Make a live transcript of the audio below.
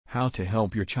How to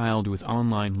help your child with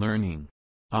online learning.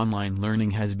 Online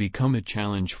learning has become a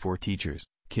challenge for teachers,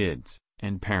 kids,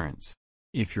 and parents.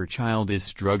 If your child is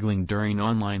struggling during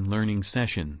online learning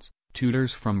sessions,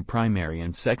 tutors from primary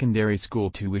and secondary school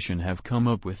tuition have come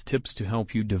up with tips to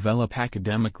help you develop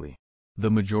academically.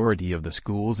 The majority of the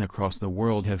schools across the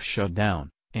world have shut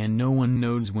down, and no one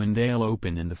knows when they'll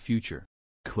open in the future.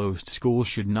 Closed schools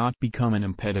should not become an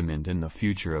impediment in the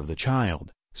future of the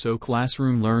child, so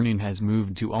classroom learning has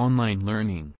moved to online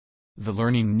learning. The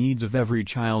learning needs of every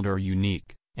child are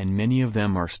unique, and many of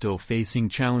them are still facing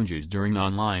challenges during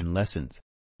online lessons.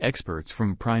 Experts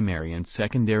from primary and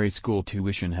secondary school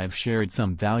tuition have shared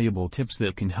some valuable tips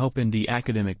that can help in the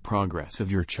academic progress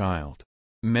of your child.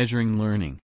 Measuring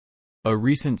learning. A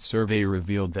recent survey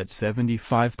revealed that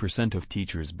 75% of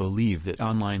teachers believe that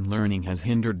online learning has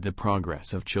hindered the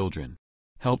progress of children.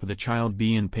 Help the child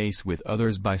be in pace with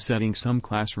others by setting some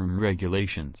classroom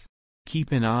regulations.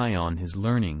 Keep an eye on his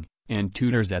learning, and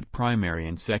tutors at primary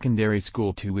and secondary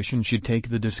school tuition should take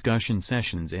the discussion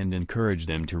sessions and encourage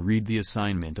them to read the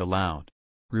assignment aloud.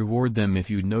 Reward them if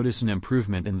you notice an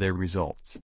improvement in their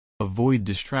results. Avoid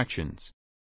distractions.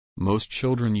 Most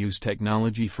children use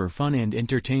technology for fun and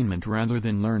entertainment rather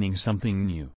than learning something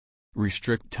new.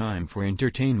 Restrict time for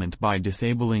entertainment by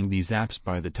disabling these apps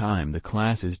by the time the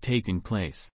class is taking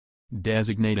place.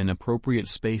 Designate an appropriate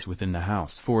space within the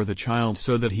house for the child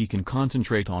so that he can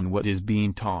concentrate on what is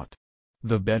being taught.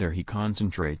 The better he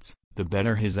concentrates, the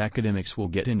better his academics will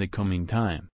get in the coming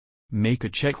time. Make a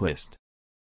checklist.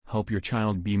 Help your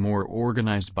child be more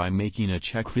organized by making a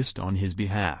checklist on his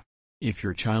behalf. If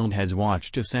your child has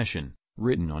watched a session,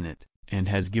 written on it, and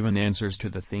has given answers to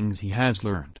the things he has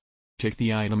learned, tick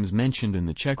the items mentioned in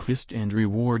the checklist and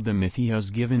reward them if he has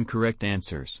given correct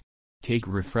answers. Take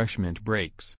refreshment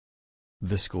breaks.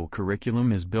 The school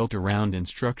curriculum is built around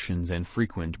instructions and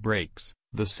frequent breaks.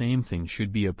 The same thing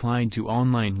should be applied to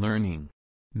online learning.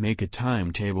 Make a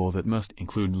timetable that must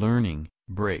include learning,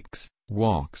 breaks,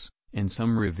 walks, and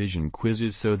some revision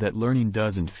quizzes so that learning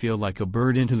doesn't feel like a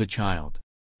burden to the child.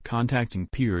 Contacting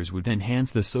peers would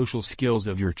enhance the social skills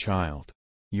of your child.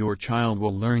 Your child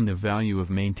will learn the value of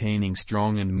maintaining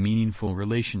strong and meaningful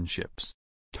relationships.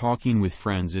 Talking with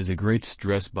friends is a great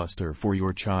stress buster for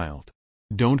your child.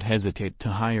 Don't hesitate to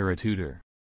hire a tutor.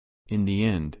 In the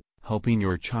end, helping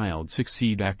your child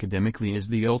succeed academically is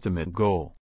the ultimate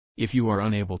goal. If you are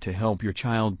unable to help your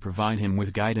child, provide him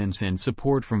with guidance and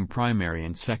support from primary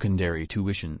and secondary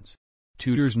tuitions.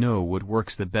 Tutors know what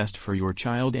works the best for your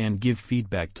child and give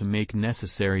feedback to make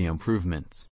necessary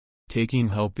improvements. Taking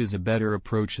help is a better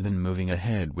approach than moving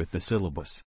ahead with the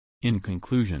syllabus. In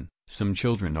conclusion, some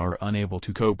children are unable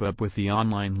to cope up with the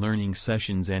online learning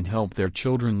sessions and help their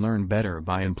children learn better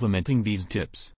by implementing these tips.